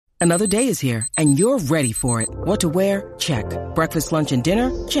Another day is here, and you're ready for it. What to wear? Check. Breakfast, lunch, and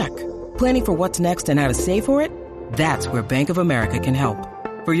dinner? Check. Planning for what's next and how to save for it? That's where Bank of America can help.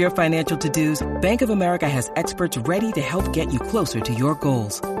 For your financial to-dos, Bank of America has experts ready to help get you closer to your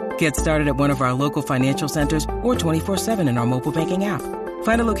goals. Get started at one of our local financial centers or 24/7 in our mobile banking app.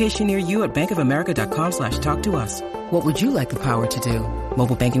 Find a location near you at bankofamerica.com/talktous. What would you like the power to do?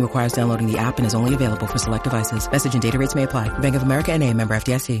 Mobile banking requires downloading the app and is only available for select devices. Message and data rates may apply. Bank of America N.A., member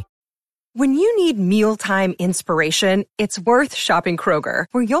FDIC. When you need mealtime inspiration, it's worth shopping Kroger,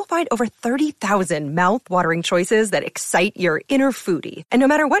 where you'll find over 30,000 mouth-watering choices that excite your inner foodie. And no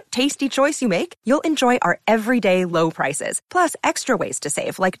matter what tasty choice you make, you'll enjoy our everyday low prices, plus extra ways to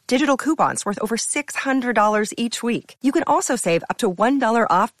save, like digital coupons worth over $600 each week. You can also save up to $1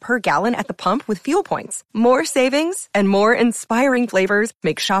 off per gallon at the pump with fuel points. More savings and more inspiring flavors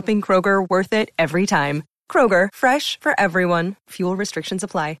make shopping Kroger worth it every time. Kroger, fresh for everyone. Fuel restrictions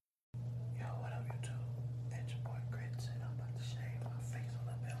apply.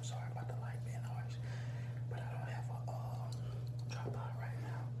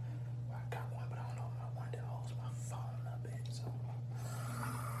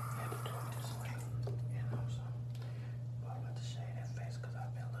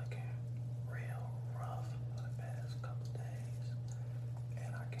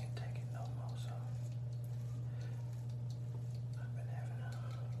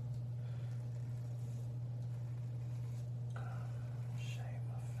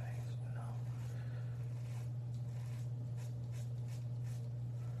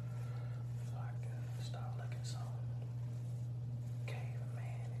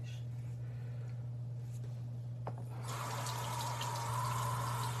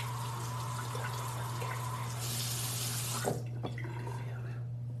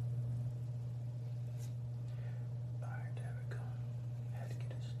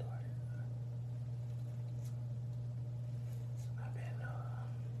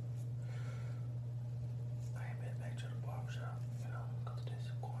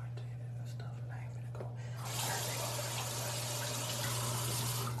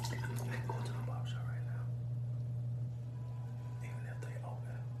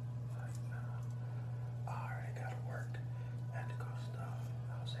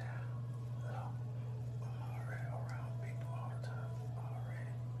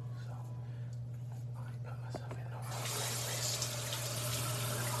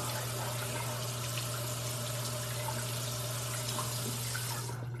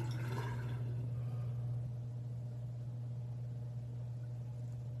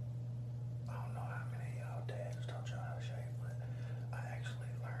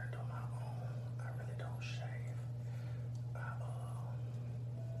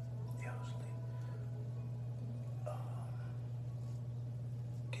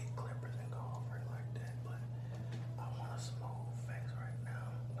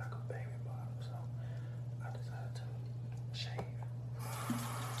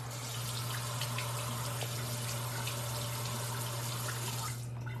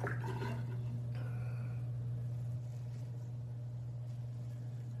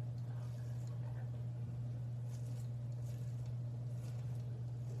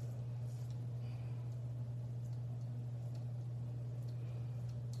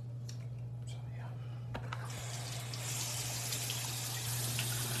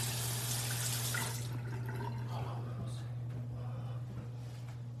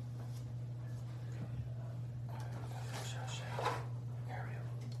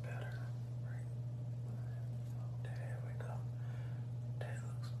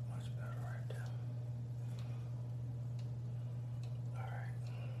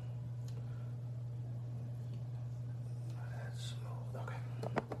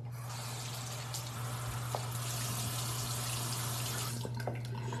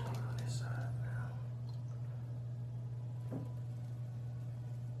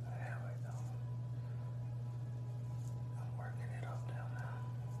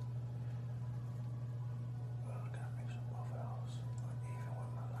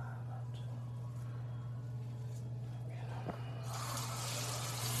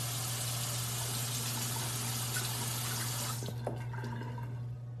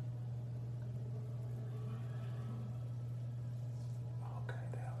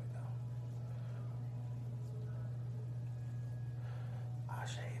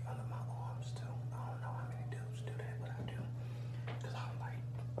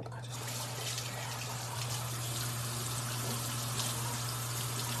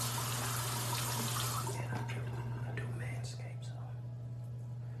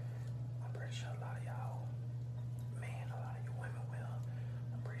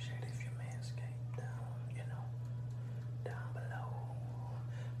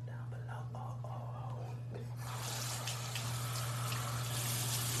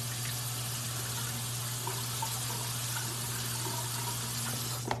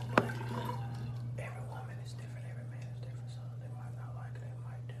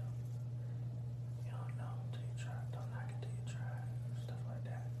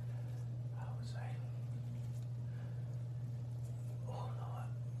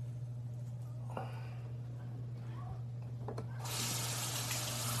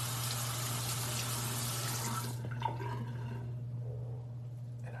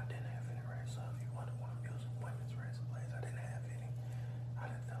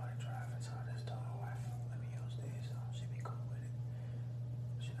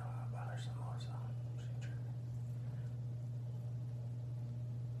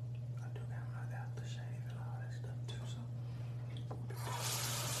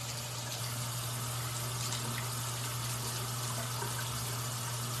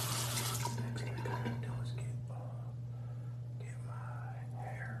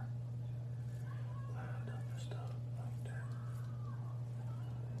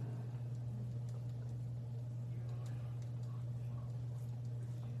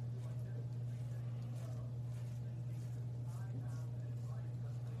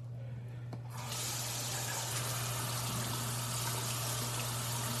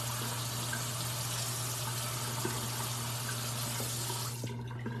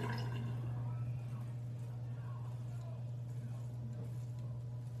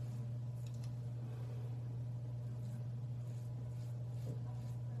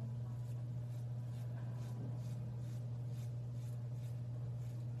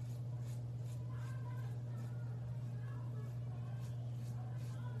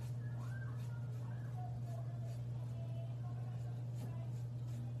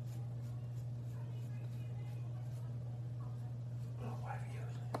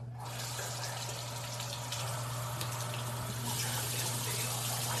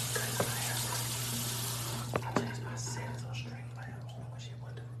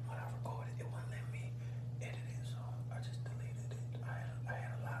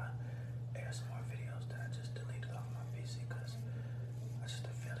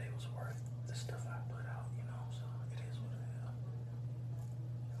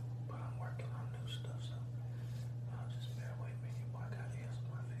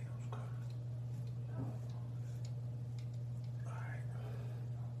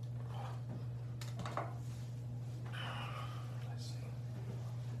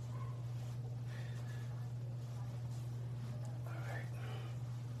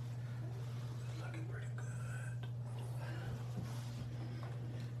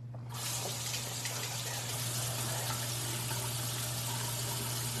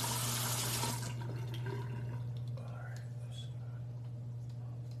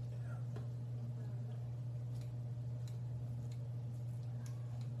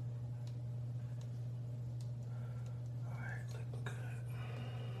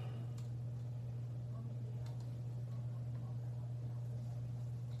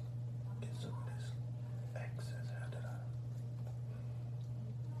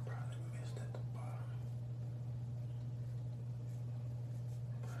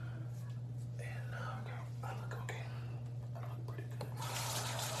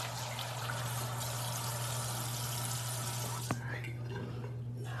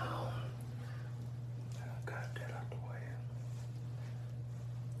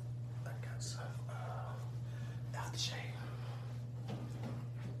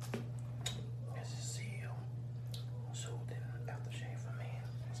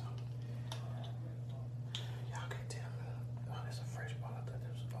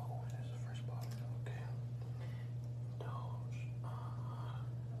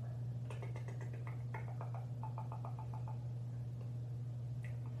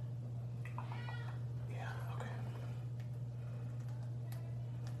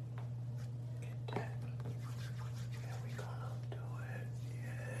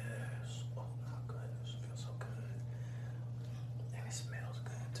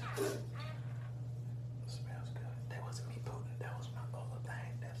 Smells good. That wasn't me putting. That was my other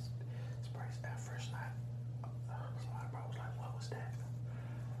thing. That's sprays air fresh night. So I probably was like, what was that?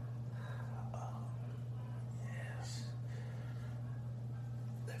 Yes.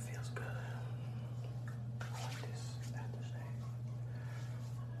 That feels good. I like this aftershave.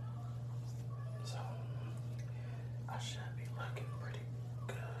 So I should